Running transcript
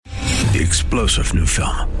The explosive new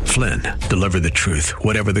film, Flynn, deliver the truth,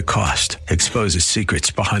 whatever the cost, exposes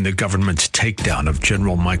secrets behind the government's takedown of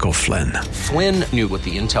General Michael Flynn. Flynn knew what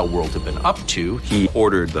the intel world had been up to. He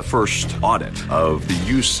ordered the first audit of the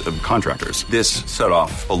use of contractors. This set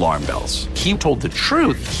off alarm bells. He told the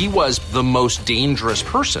truth. He was the most dangerous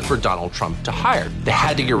person for Donald Trump to hire. They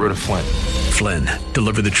had to get rid of Flynn. Flynn,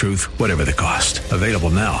 deliver the truth, whatever the cost. Available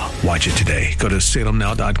now. Watch it today. Go to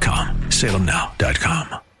salemnow.com.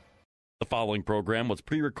 salemnow.com. The following program was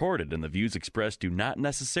pre-recorded, and the views expressed do not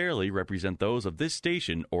necessarily represent those of this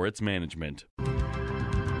station or its management. We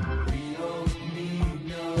don't need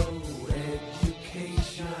no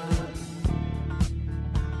education.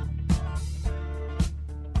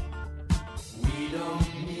 We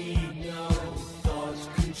don't need no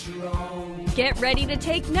thought control. Get ready to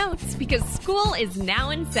take notes because school is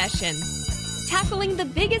now in session. Tackling the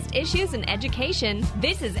biggest issues in education,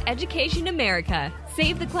 this is Education America.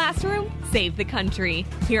 Save the classroom, save the country.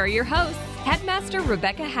 Here are your hosts, Headmaster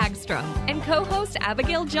Rebecca Hagstrom and co-host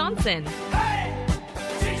Abigail Johnson. Hey,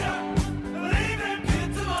 teacher, believe in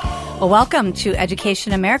kids alone. Well, welcome to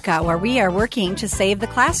Education America, where we are working to save the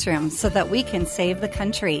classroom so that we can save the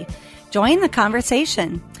country. Join the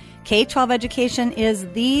conversation. K-12 education is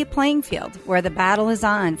the playing field where the battle is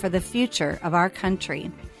on for the future of our country.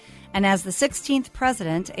 And as the 16th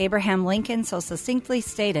president, Abraham Lincoln, so succinctly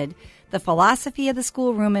stated, the philosophy of the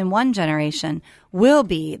schoolroom in one generation will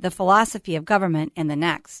be the philosophy of government in the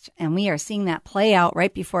next. And we are seeing that play out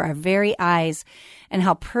right before our very eyes, and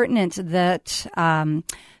how pertinent that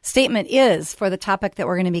statement is for the topic that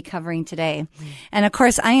we're going to be covering today. And of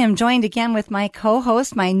course, I am joined again with my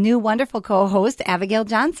co-host, my new wonderful co-host, Abigail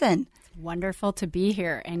Johnson. Wonderful to be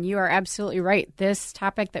here. And you are absolutely right. This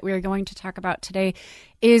topic that we are going to talk about today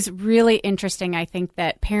is really interesting. I think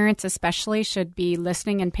that parents especially should be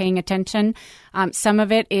listening and paying attention. Some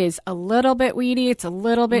of it is a little bit weedy. It's a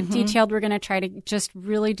little bit detailed. We're going to try to just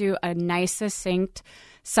really do a nice, succinct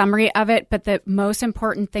summary of it. But the most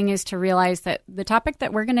important thing is to realize that the topic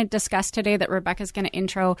that we're going to discuss today, that Rebecca's going to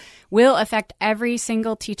intro, will affect every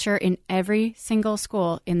single teacher in every single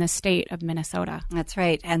school in the state of Minnesota. That's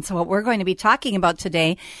right. And so what we're going to be talking about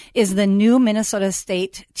today is the new Minnesota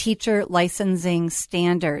State Teacher Licensing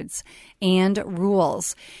Standards and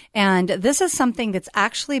rules. And this is something that's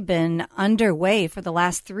actually been underway for the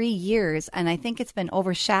last 3 years. And I think it's been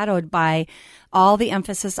overshadowed by all the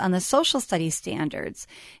emphasis on the social studies standards.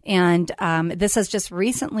 And this has just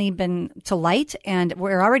recently been to light, and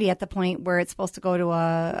we're already at the point where it's supposed to go to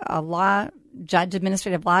a law judge,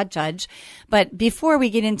 administrative law judge. But before we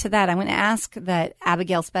get into that, I'm going to ask that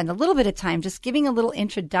Abigail spend a little bit of time just giving a little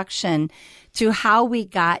introduction to how we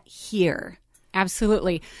got here.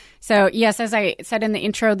 Absolutely. So, yes, as I said in the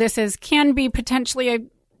intro, this can be potentially a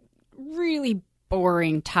really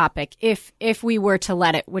boring topic if we were to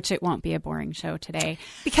let it, which it won't be a boring show today.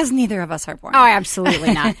 Because neither of us are boring. Oh,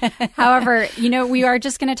 absolutely not. However, we are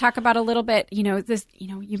just going to talk about a little bit, this,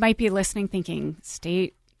 you might be listening thinking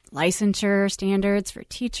state licensure standards for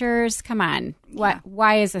teachers. Come on.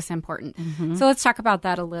 Why is this important? So let's talk about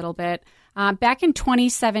that a little bit. Back in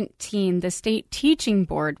 2017, the State Teaching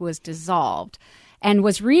Board was dissolved and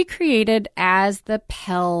was recreated as the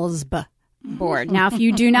PELSB board. Now, if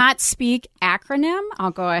you do not speak acronym, I'll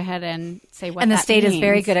go ahead and say what that means. And the state is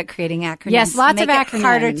very good at creating acronyms. Yes, lots of acronyms. It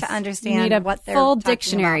harder to understand you need what they're full talking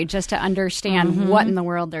dictionary about. Just to understand what in the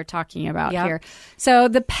world they're talking about here. So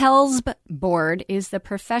the PELSB board is the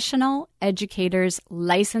Professional Educators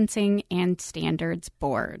Licensing and Standards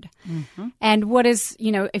Board. And what is,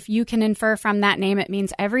 if you can infer from that name, it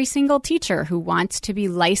means every single teacher who wants to be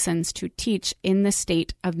licensed to teach in the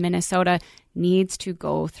state of Minnesota needs to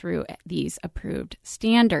go through these approved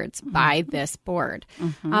standards by this board.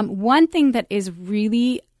 One thing that is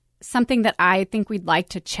really something that I think we'd like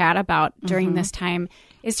to chat about during this time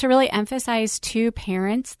is to really emphasize to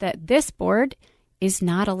parents that this board is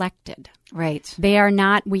not elected. Right. They are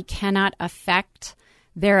not, we cannot affect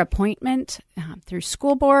their appointment through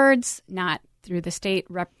school boards, not through the state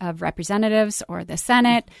of representatives or the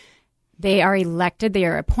Senate. They are elected, they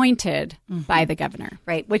are appointed by the governor.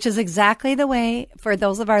 Right, which is exactly the way, for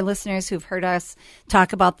those of our listeners who've heard us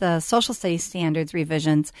talk about the social studies standards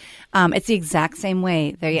revisions, it's the exact same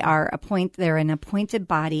way. They're an appointed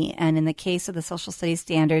body, and in the case of the social studies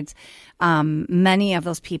standards, many of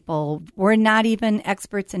those people were not even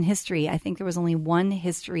experts in history. I think there was only one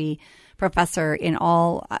history professor in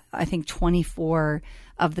all, 24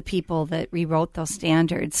 of the people that rewrote those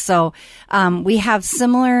standards. So we have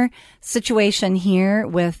similar situation here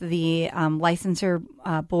with the licensure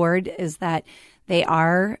board, is that they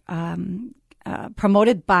are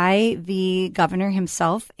promoted by the governor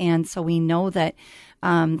himself. And so we know that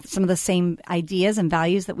some of the same ideas and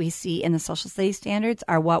values that we see in the social studies standards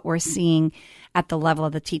are what we're seeing at the level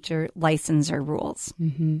of the teacher licensure rules.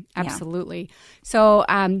 Mm-hmm. Absolutely. So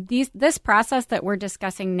this process that we're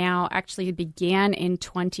discussing now actually began in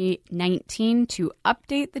 2019 to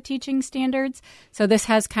update the teaching standards. So this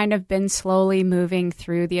has kind of been slowly moving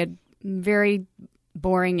through the very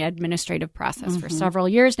boring administrative process for several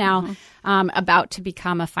years now, about to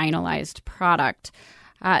become a finalized product.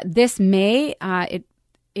 This May,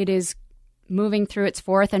 it is moving through its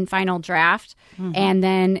fourth and final draft. And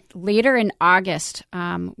then later in August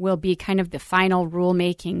will be kind of the final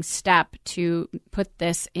rulemaking step to put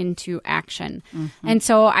this into action. And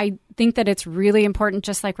so I think that it's really important,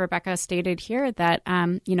 just like Rebecca stated here, that,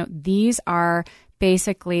 these are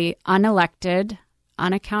basically unelected,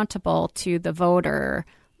 unaccountable to the voter,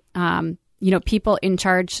 people in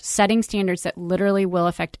charge, setting standards that literally will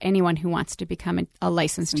affect anyone who wants to become a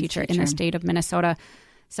licensed teacher in the state of Minnesota.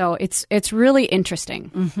 So it's really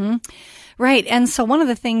interesting. Right. And so one of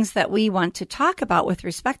the things that we want to talk about with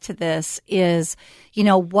respect to this is,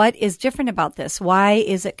 what is different about this? Why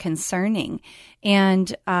is it concerning?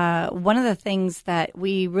 And one of the things that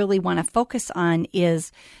we really want to focus on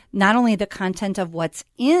is not only the content of what's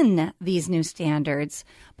in these new standards,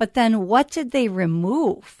 but then what did they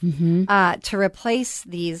remove to replace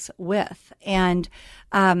these with? And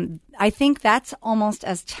I think that's almost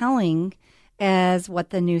as telling as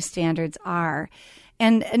what the new standards are.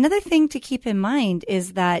 And another thing to keep in mind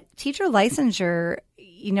is that teacher licensure,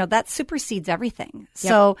 that supersedes everything. Yep.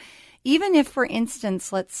 So even if, for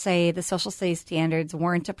instance, let's say the social studies standards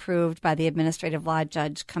weren't approved by the administrative law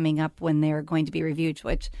judge coming up when they're going to be reviewed,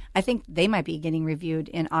 which I think they might be getting reviewed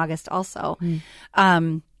in August also.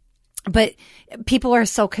 But people are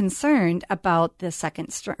so concerned about the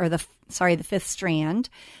the fifth strand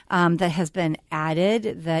that has been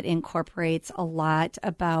added that incorporates a lot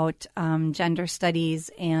about gender studies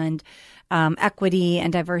and equity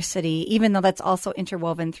and diversity, even though that's also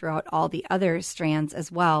interwoven throughout all the other strands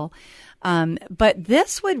as well. But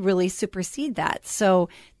this would really supersede that. So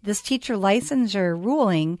this teacher licensure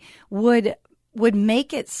ruling would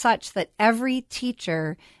make it such that every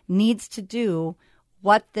teacher needs to do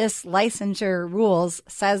what this licensure rules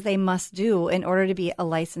says they must do in order to be a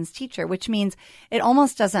licensed teacher, which means it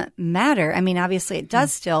almost doesn't matter. I mean, obviously it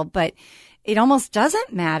does still, but it almost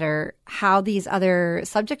doesn't matter how these other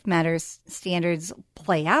subject matter standards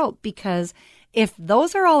play out, because if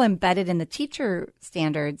those are all embedded in the teacher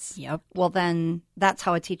standards, well, then that's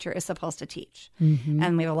how a teacher is supposed to teach.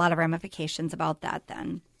 And we have a lot of ramifications about that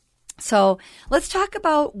then. So let's talk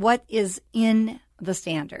about what is in the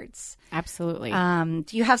standards. Absolutely.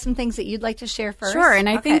 Do you have some things that you'd like to share first? Sure. And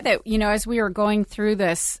I think that, as we were going through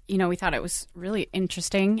this, we thought it was really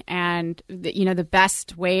interesting. And, the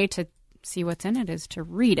best way to see what's in it is to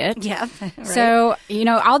read it. Yeah. Right. So,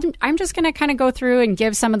 I'm just going to kind of go through and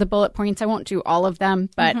give some of the bullet points. I won't do all of them,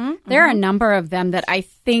 but there are a number of them that I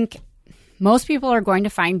think most people are going to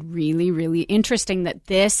find really, really interesting, that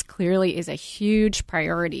this clearly is a huge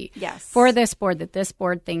priority for this board, that this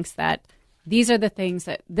board thinks that these are the things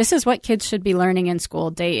that this is what kids should be learning in school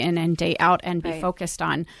day in and day out and be focused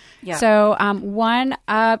on. Yeah. So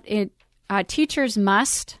teachers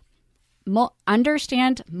must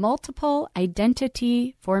understand multiple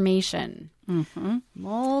identity formation.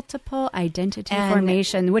 Multiple identity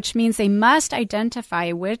formation, which means they must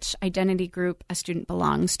identify which identity group a student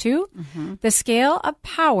belongs to, the scale of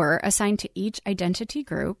power assigned to each identity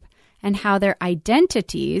group, and how their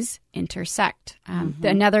identities intersect.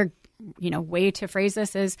 Another way to phrase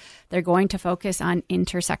this is they're going to focus on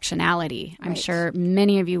intersectionality. I'm sure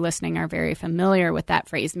many of you listening are very familiar with that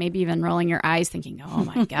phrase, maybe even rolling your eyes thinking, oh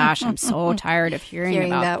my gosh, I'm so tired of hearing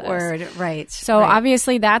about that this word. Right. So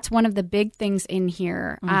obviously that's one of the big things in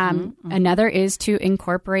here. Another is to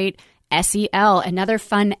incorporate SEL, another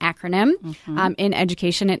fun acronym in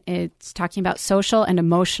education. It's talking about social and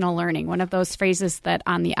emotional learning. One of those phrases that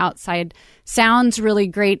on the outside sounds really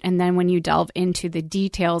great, and then when you delve into the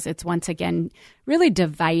details, it's once again really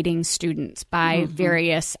dividing students by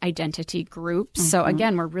various identity groups. So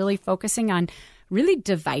again, we're really focusing on really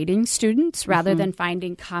dividing students rather than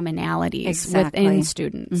finding commonalities within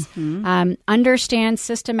students. Understand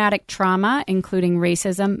systematic trauma, including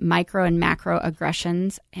racism, micro and macro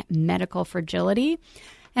aggressions, medical fragility.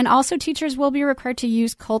 And also teachers will be required to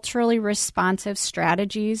use culturally responsive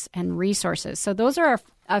strategies and resources. So those are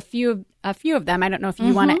a few of them. I don't know if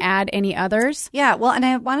you want to add any others. Yeah, well, and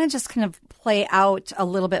I want to just kind of play out a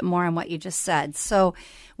little bit more on what you just said. So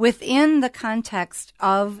within the context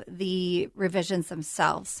of the revisions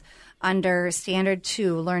themselves, under Standard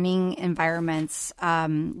 2, Learning Environments,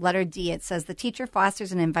 letter D, it says the teacher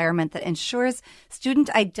fosters an environment that ensures student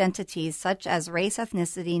identities such as race,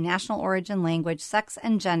 ethnicity, national origin, language, sex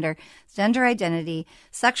and gender identity,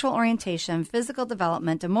 sexual orientation, physical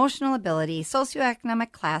development, emotional ability,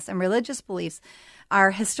 socioeconomic class, and religious beliefs are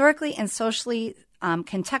historically and socially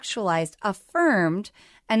contextualized, affirmed,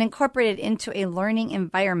 and incorporated into a learning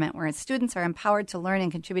environment where students are empowered to learn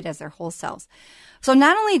and contribute as their whole selves. So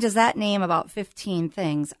not only does that name about 15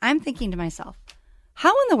 things, I'm thinking to myself,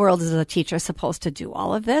 how in the world is a teacher supposed to do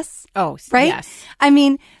all of this? Oh, right? Yes. I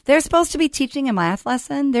mean, they're supposed to be teaching a math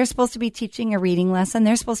lesson. They're supposed to be teaching a reading lesson.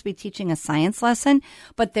 They're supposed to be teaching a science lesson,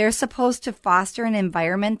 but they're supposed to foster an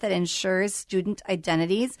environment that ensures student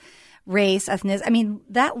identities, race, ethnicity. I mean,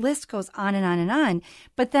 that list goes on and on and on.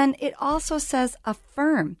 But then it also says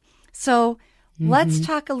affirm. So let's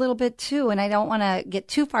talk a little bit too, and I don't want to get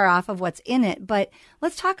too far off of what's in it, but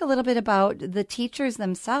let's talk a little bit about the teachers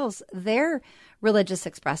themselves, their religious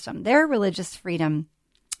expression, their religious freedom.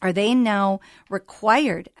 Are they now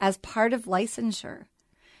required as part of licensure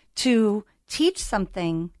to teach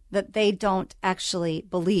something that they don't actually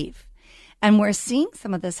believe? And we're seeing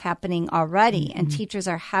some of this happening already, and teachers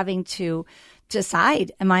are having to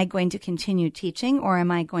decide, am I going to continue teaching or am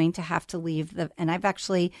I going to have to leave and I've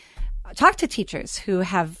actually talked to teachers who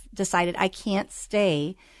have decided I can't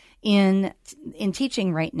stay in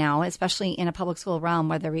teaching right now, especially in a public school realm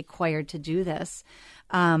where they're required to do this.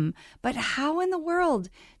 But how in the world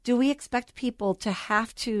do we expect people to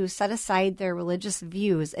have to set aside their religious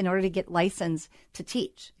views in order to get licensed to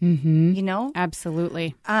teach? Mm-hmm. You know?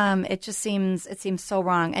 Absolutely. It seems so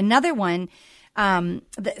wrong. Another one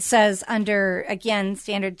that says under, again,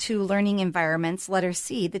 Standard 2 Learning Environments, letter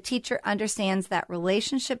C, the teacher understands that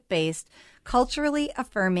relationship-based, culturally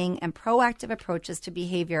affirming, and proactive approaches to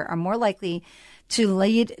behavior are more likely to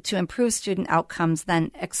lead to improved student outcomes than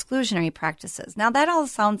exclusionary practices. Now, that all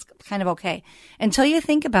sounds kind of okay until you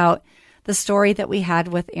think about the story that we had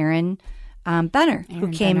with Aaron Benner, who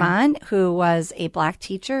came on, who was a Black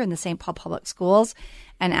teacher in the St. Paul Public Schools.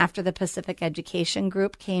 And after the Pacific Education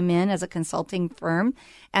Group came in as a consulting firm,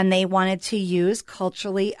 and they wanted to use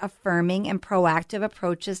culturally affirming and proactive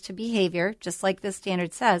approaches to behavior, just like this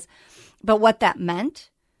standard says. But what that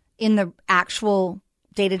meant in the actual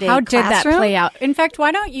day-to-day How classroom, did that play out? In fact,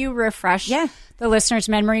 why don't you refresh the listener's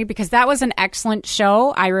memory? Because that was an excellent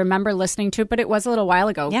show. I remember listening to it, but it was a little while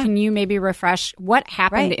ago. Yeah. Can you maybe refresh what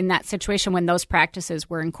happened in that situation when those practices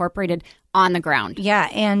were incorporated on the ground? Yeah,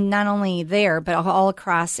 and not only there, but all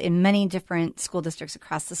across in many different school districts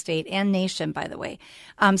across the state and nation, by the way.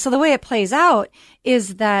 So the way it plays out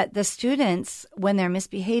is that the students, when they're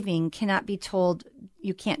misbehaving, cannot be told,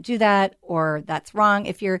 you can't do that, or that's wrong.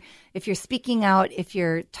 If you're speaking out, if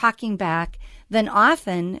you're talking back, then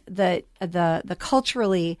often the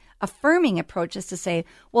culturally affirming approach is to say,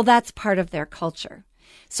 well, that's part of their culture.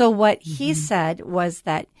 So what he said was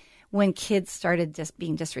that when kids started just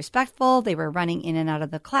being disrespectful, they were running in and out of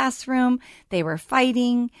the classroom, they were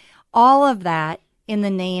fighting, all of that in the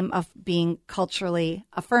name of being culturally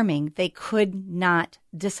affirming. They could not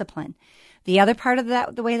discipline. The other part of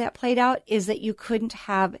that, the way that played out, is that you couldn't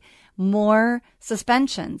have more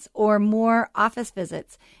suspensions or more office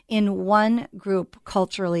visits in one group,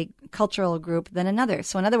 cultural group than another.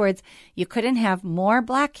 So in other words, you couldn't have more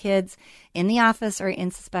Black kids in the office or in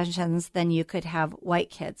suspensions than you could have white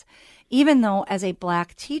kids. Even though as a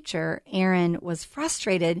Black teacher, Aaron was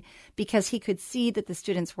frustrated because he could see that the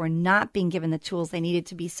students were not being given the tools they needed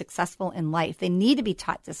to be successful in life. They need to be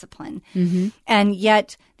taught discipline. And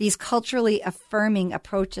yet these culturally affirming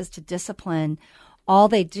approaches to discipline, all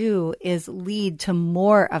they do is lead to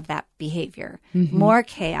more of that behavior, more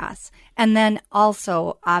chaos, and then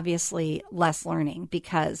also obviously less learning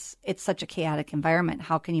because it's such a chaotic environment.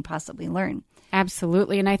 How can you possibly learn?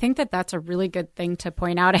 Absolutely. And I think that that's a really good thing to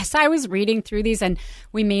point out. As I was reading through these, and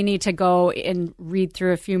we may need to go and read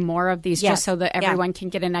through a few more of these just so that everyone can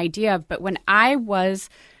get an idea. But when I was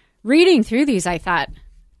reading through these, I thought,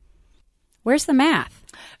 where's the math?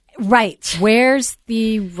 Right. Where's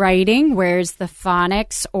the writing? Where's the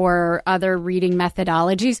phonics or other reading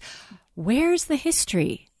methodologies? Where's the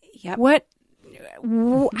history? Yep.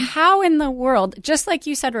 How in the world, just like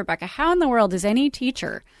you said, Rebecca, how in the world is any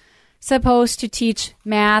teacher supposed to teach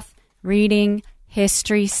math, reading,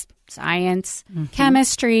 history, science,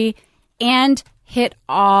 chemistry, and hit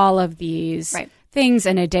all of these things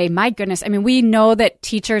in a day? My goodness. I mean, we know that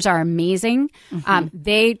teachers are amazing.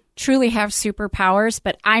 They truly have superpowers,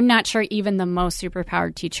 but I'm not sure even the most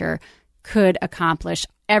superpowered teacher could accomplish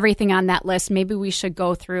everything on that list, maybe we should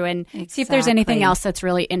go through and see if there's anything else that's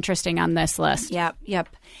really interesting on this list.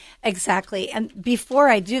 Yep. Exactly. And before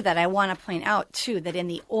I do that, I want to point out, too, that in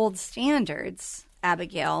the old standards,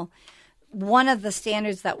 Abigail, one of the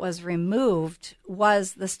standards that was removed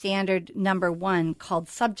was the standard number 1 called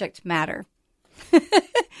subject matter.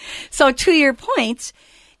 So to your point,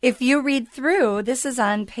 if you read through, this is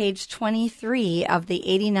on page 23 of the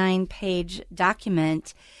 89-page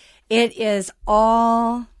document, it is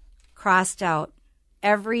all crossed out.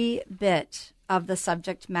 Every bit of the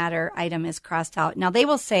subject matter item is crossed out. Now, they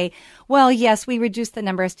will say, well, yes, we reduced the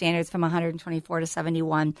number of standards from 124 to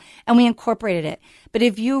 71, and we incorporated it. But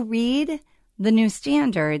if you read the new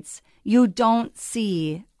standards, you don't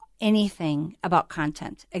see anything about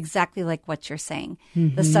content, exactly like what you're saying.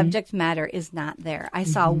 Mm-hmm. The subject matter is not there. I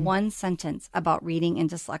saw one sentence about reading and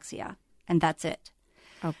dyslexia, and that's it.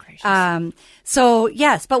 Oh, gracious. So,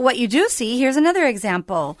 yes, but what you do see, here's another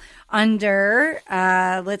example. Under,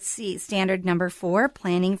 standard number 4,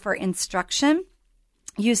 planning for instruction.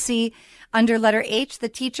 You see under letter H, the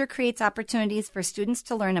teacher creates opportunities for students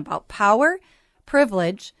to learn about power,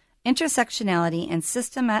 privilege, intersectionality, and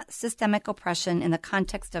systemic oppression in the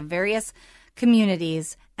context of various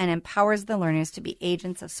communities, and empowers the learners to be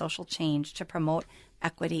agents of social change to promote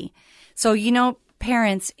equity. So,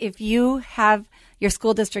 parents, if you have your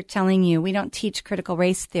school district telling you we don't teach critical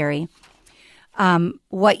race theory,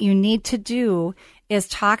 what you need to do is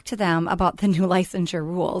talk to them about the new licensure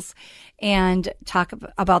rules and talk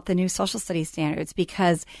about the new social studies standards,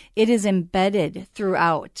 because it is embedded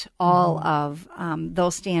throughout all of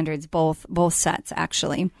those standards, both sets,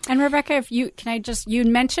 actually. And Rebecca, you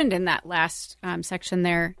mentioned in that last section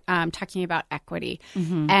there, talking about equity.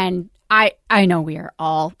 And I know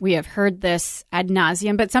we have heard this ad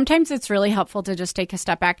nauseum, but sometimes it's really helpful to just take a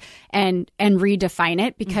step back and redefine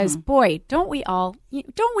it, because boy, don't we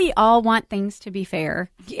all want things to be fair?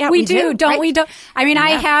 Yeah, we do, right? don't we? I mean, I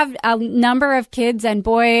have a number of kids, and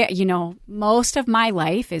boy, most of my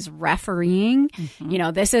life is refereeing.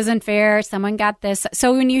 This isn't fair. Someone got this.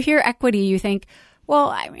 So when you hear equity, you think, well,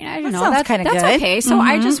 I mean, I don't know. That's good. okay. So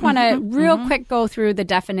I just want to real quick go through the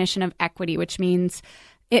definition of equity, which means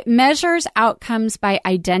it measures outcomes by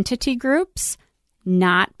identity groups,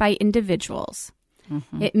 not by individuals.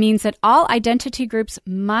 It means that all identity groups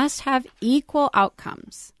must have equal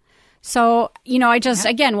outcomes. So,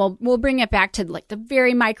 again, we'll bring it back to like the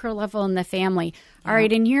very micro level in the family. All right,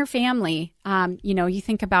 in your family, you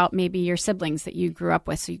think about maybe your siblings that you grew up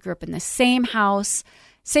with. So you grew up in the same house,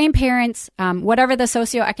 same parents, whatever the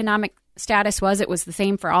socioeconomic status was, it was the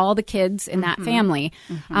same for all the kids in that family.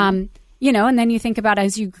 And then you think about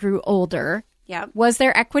as you grew older, was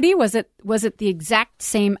there equity? Was it the exact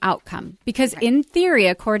same outcome? Because in theory,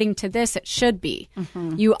 according to this, it should be.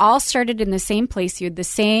 You all started in the same place. You had the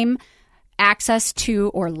same access to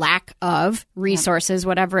or lack of resources,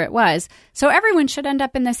 whatever it was. So everyone should end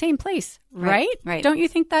up in the same place, right? Right. Don't you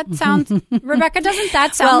think that sounds, Rebecca, doesn't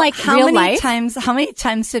that sound like real life? How many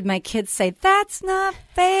times did my kids say, that's not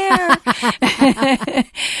fair?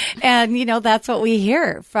 And, that's what we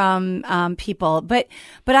hear from people. But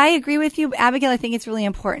I agree with you, Abigail. I think it's really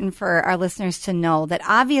important for our listeners to know that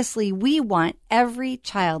obviously we want every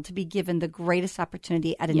child to be given the greatest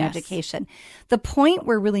opportunity at an education. The point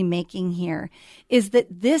we're really making here is that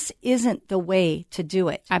this isn't the way to do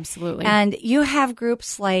it. Absolutely. And you have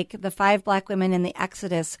groups like the 5 Black women in the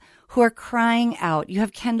Exodus who are crying out. You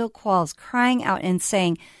have Kendall Qualls crying out and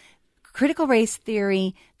saying, critical race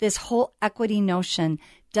theory, this whole equity notion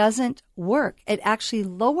doesn't work. It actually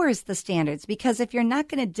lowers the standards, because if you're not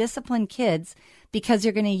going to discipline kids because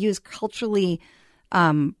you're going to use cultural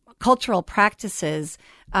practices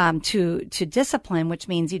to discipline, which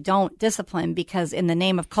means you don't discipline because in the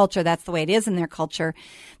name of culture, that's the way it is in their culture.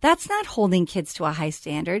 That's not holding kids to a high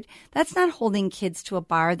standard. That's not holding kids to a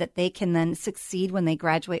bar that they can then succeed when they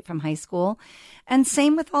graduate from high school. And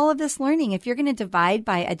same with all of this learning. If you're going to divide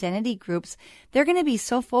by identity groups, they're going to be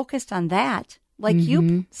so focused on that, like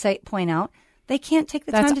you point out, they can't take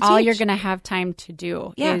the time to teach. That's all you're going to have time to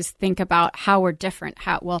do is think about how we're different.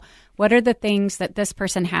 What are the things that this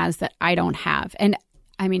person has that I don't have? And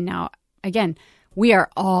I mean, now, again, we are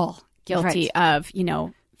all guilty of,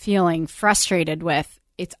 feeling frustrated with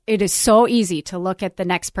it is so easy to look at the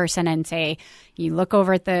next person and say, you look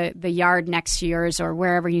over at the yard next to yours or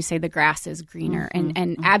wherever you say the grass is greener.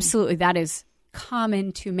 And absolutely that is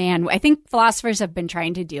common to man. I think philosophers have been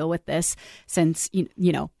trying to deal with this since,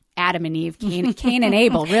 Adam and Eve, Cain and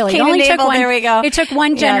Abel, really. There we go. It took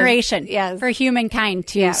one generation for humankind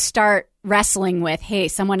to start wrestling with, hey,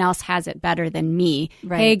 someone else has it better than me.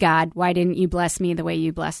 Right. Hey, God, why didn't you bless me the way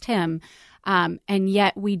you blessed him? And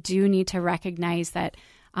yet we do need to recognize that,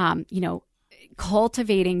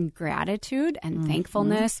 cultivating gratitude and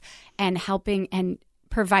thankfulness and helping and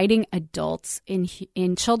providing adults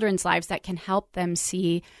in children's lives that can help them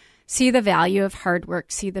see the value of hard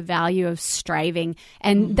work, see the value of striving.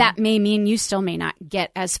 And that may mean you still may not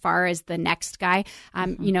get as far as the next guy.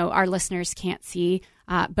 Our listeners can't see,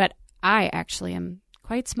 but I actually am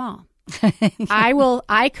quite small.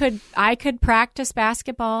 I could practice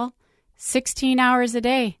basketball 16 hours a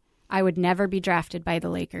day. I would never be drafted by the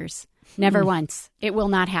Lakers. Never once. It will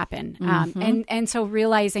not happen. And so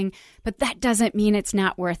realizing, but that doesn't mean it's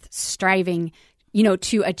not worth striving,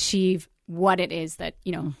 to achieve what it is that,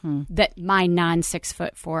 that my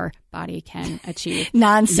non-6'4" body can achieve.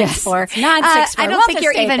 Non-6'4". Non-6'4". I don't think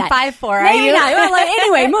you're even 5'4", are you? Well,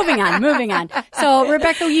 anyway, moving on. So,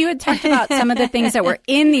 Rebecca, you had talked about some of the things that were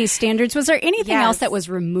in these standards. Was there anything else that was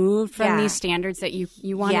removed from these standards that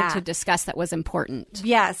you wanted to discuss that was important?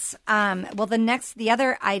 Yes. Well, the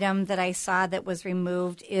other item that I saw that was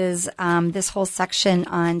removed is this whole section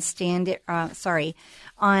on student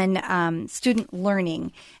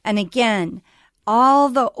learning. And again, all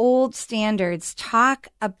the old standards talk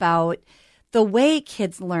about the way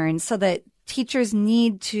kids learn, so that teachers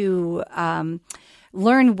need to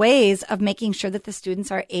learn ways of making sure that the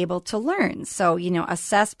students are able to learn. So,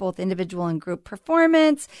 assess both individual and group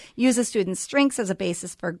performance, use a student's strengths as a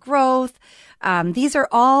basis for growth. These are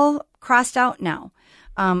all crossed out now.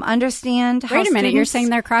 Understand how Wait a minute, you're saying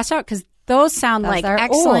they're crossed out? Because those sound like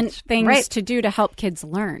excellent things to do to help kids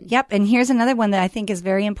learn. Yep. And here's another one that I think is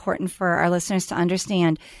very important for our listeners to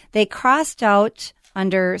understand. They crossed out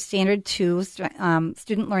under Standard 2,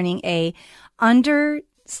 Student Learning A,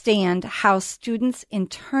 understand how students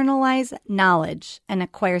internalize knowledge and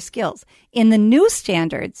acquire skills. In the new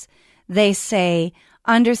standards, they say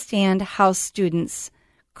understand how students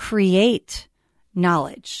create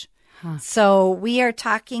knowledge. So we are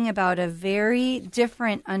talking about a very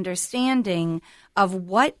different understanding of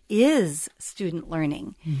what is student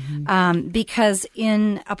learning. Because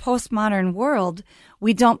in a postmodern world,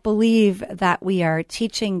 we don't believe that we are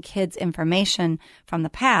teaching kids information from the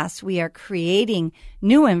past. We are creating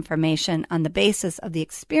new information on the basis of the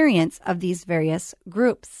experience of these various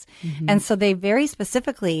groups. And so they very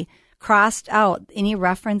specifically crossed out any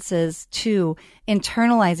references to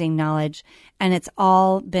internalizing knowledge, and it's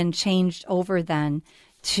all been changed over then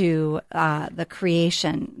to the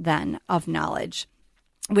creation then of knowledge,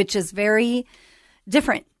 which is very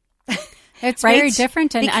different. It's very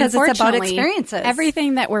different, and because unfortunately, it's about experiences.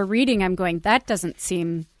 Everything that we're reading, I'm going, that doesn't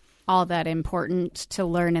seem all that important to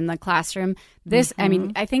learn in the classroom. This, I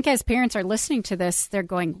mean, I think as parents are listening to this, they're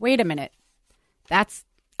going, wait a minute,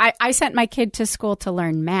 I sent my kid to school to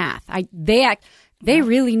learn math. They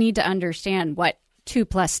really need to understand what 2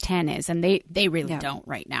 + 10 is, and they really don't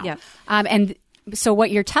right now. And so what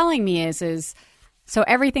you're telling me is so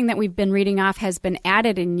everything that we've been reading off has been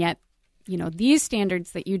added, and yet, these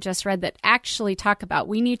standards that you just read that actually talk about,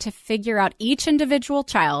 we need to figure out each individual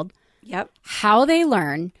child, how they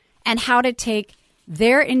learn, and how to take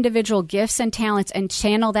their individual gifts and talents and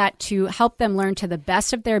channel that to help them learn to the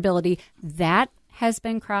best of their ability. That has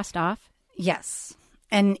been crossed off? Yes.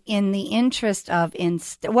 And in the interest of,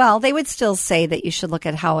 they would still say that you should look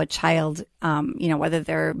at how a child, whether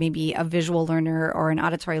they're maybe a visual learner or an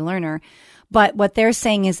auditory learner. But what they're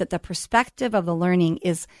saying is that the perspective of the learning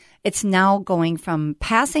is, it's now going from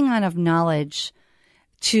passing on of knowledge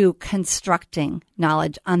to constructing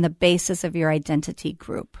knowledge on the basis of your identity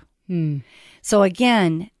group. So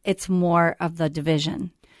again, it's more of the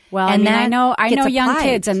division. Well, and I know young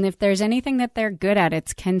kids, and if there's anything that they're good at,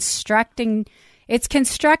 it's constructing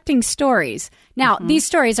stories. Now, these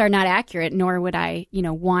stories are not accurate, nor would I,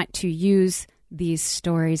 want to use these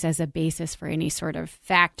stories as a basis for any sort of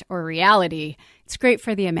fact or reality. It's great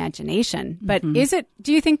for the imagination, but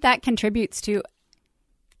do you think that contributes to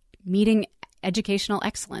meeting educational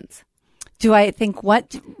excellence? Do I think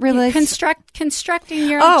what really constructing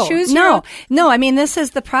your own choose? No. I mean, this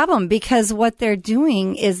is the problem, because what they're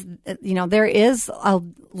doing is, there is a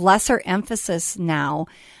lesser emphasis now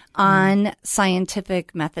on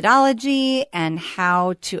scientific methodology and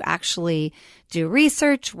how to actually do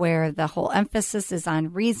research, where the whole emphasis is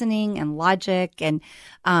on reasoning and logic. And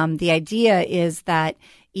the idea is that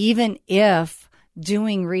even if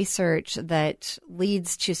doing research that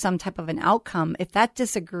leads to some type of an outcome, if that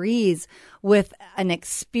disagrees with an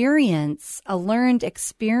experience, a learned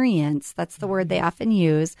experience, that's the word they often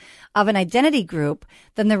use, of an identity group,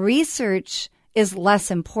 then the research is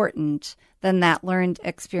less important than that learned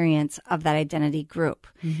experience of that identity group.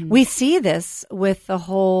 We see this with the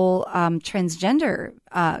whole transgender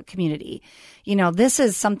community. This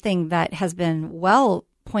is something that has been well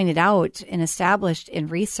pointed out and established in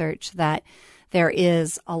research, that there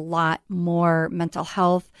is a lot more mental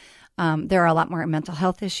health. There are a lot more mental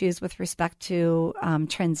health issues with respect to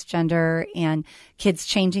transgender and kids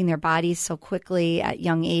changing their bodies so quickly at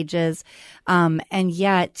young ages. And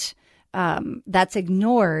yet that's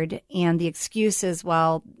ignored, and the excuse is,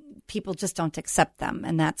 well, people just don't accept them,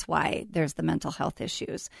 and that's why there's the mental health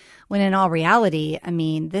issues. When in all reality, I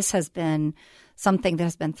mean, this has been something that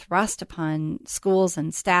has been thrust upon schools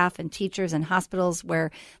and staff and teachers and hospitals where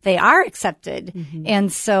they are accepted.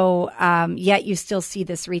 And so yet you still see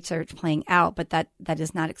this research playing out, but that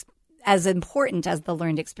is not as important as the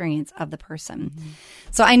learned experience of the person.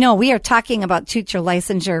 So I know we are talking about teacher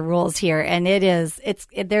licensure rules here, and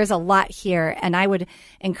there's a lot here. And I would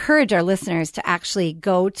encourage our listeners to actually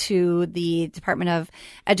go to the Department of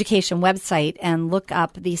Education website and look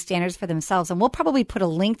up these standards for themselves. And we'll probably put a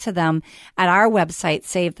link to them at our website,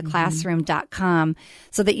 SaveTheClassroom.com,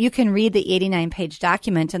 so that you can read the 89-page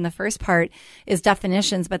document. And the first part is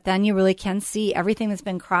definitions, but then you really can see everything that's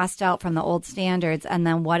been crossed out from the old standards and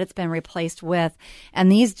then what it's been replaced with. And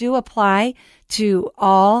these do apply to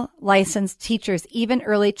all licensed teachers, even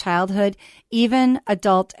early childhood, even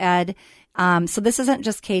adult ed. So this isn't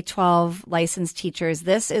just K-12 licensed teachers.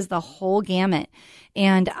 This is the whole gamut.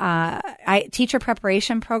 And teacher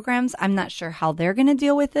preparation programs, I'm not sure how they're going to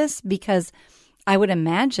deal with this, because I would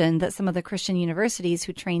imagine that some of the Christian universities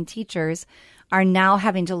who train teachers are now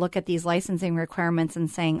having to look at these licensing requirements and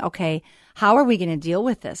saying, okay, how are we going to deal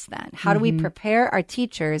with this then? How do we prepare our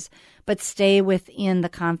teachers but stay within the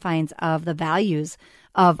confines of the values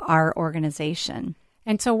of our organization?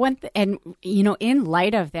 And so in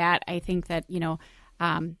light of that, I think that,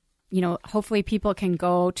 hopefully people can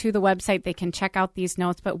go to the website, they can check out these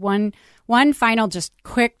notes. But one final just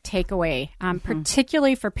quick takeaway,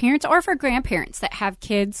 particularly for parents or for grandparents that have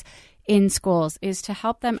kids in schools, is to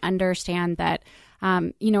help them understand that,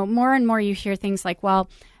 more and more you hear things like, well,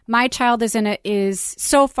 my child is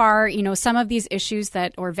so far, some of these issues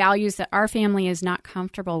or values that our family is not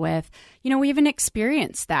comfortable with, we haven't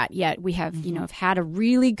experienced that yet. We have, have had a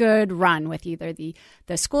really good run with either the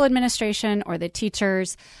school administration or the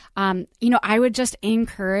teachers. I would just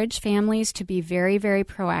encourage families to be very, very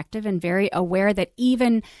proactive and very aware that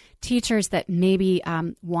even teachers that maybe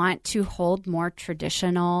want to hold more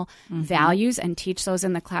traditional values and teach those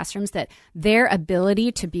in the classrooms, that their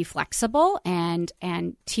ability to be flexible and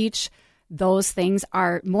teach those things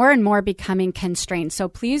are more and more becoming constrained. So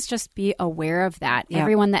please just be aware of that. Yep.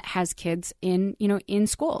 Everyone that has kids in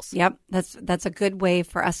schools. Yep. That's a good way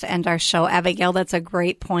for us to end our show. Abigail, that's a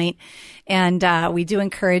great point. And we do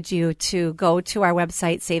encourage you to go to our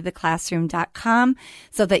website, SaveTheClassroom.com,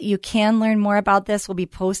 so that you can learn more about this. We'll be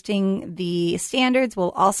posting the standards.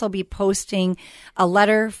 We'll also be posting a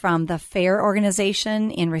letter from the FAIR organization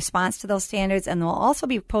in response to those standards. And we'll also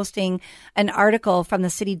be posting an article from the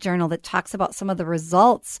City Journal that talks about some of the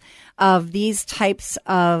results of these types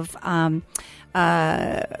of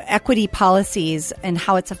equity policies and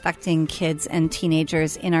how it's affecting kids and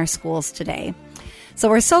teenagers in our schools today. So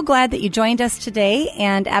we're so glad that you joined us today.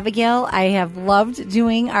 And Abigail, I have loved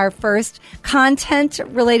doing our first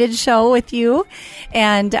content-related show with you.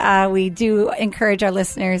 And we do encourage our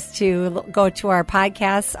listeners to go to our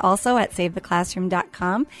podcasts also at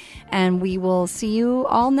SaveTheClassroom.com. And we will see you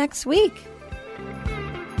all next week.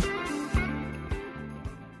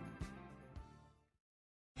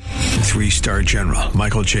 Three-star General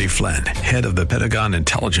Michael J. Flynn, head of the Pentagon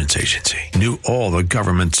Intelligence Agency, knew all the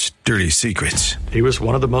government's dirty secrets. He was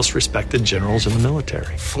one of the most respected generals in the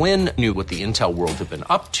military. Flynn knew what the intel world had been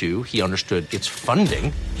up to. He understood its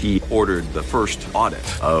funding. He ordered the first audit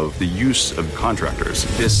of the use of contractors.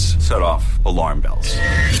 This set off alarm bells.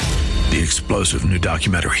 The explosive new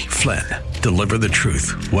documentary, Flynn, Deliver the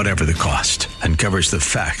Truth, Whatever the Cost, uncovers the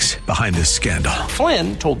facts behind this scandal.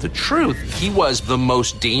 Flynn told the truth. He was the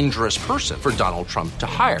most dangerous person for Donald Trump to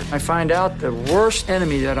hire. I find out the worst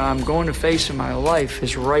enemy that I'm going to face in my life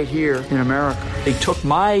is right here in America. They took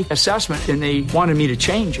my assessment and they wanted me to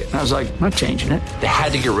change it. And I was like, I'm not changing it. They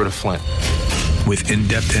had to get rid of Flynn. With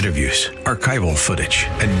in-depth interviews, archival footage,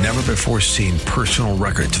 and never-before-seen personal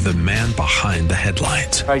records of the man behind the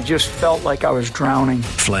headlines. I just felt like I was drowning.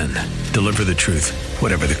 Flynn, Deliver the Truth,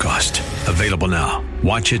 Whatever the Cost. Available now.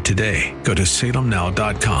 Watch it today. Go to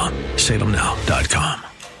salemnow.com. salemnow.com.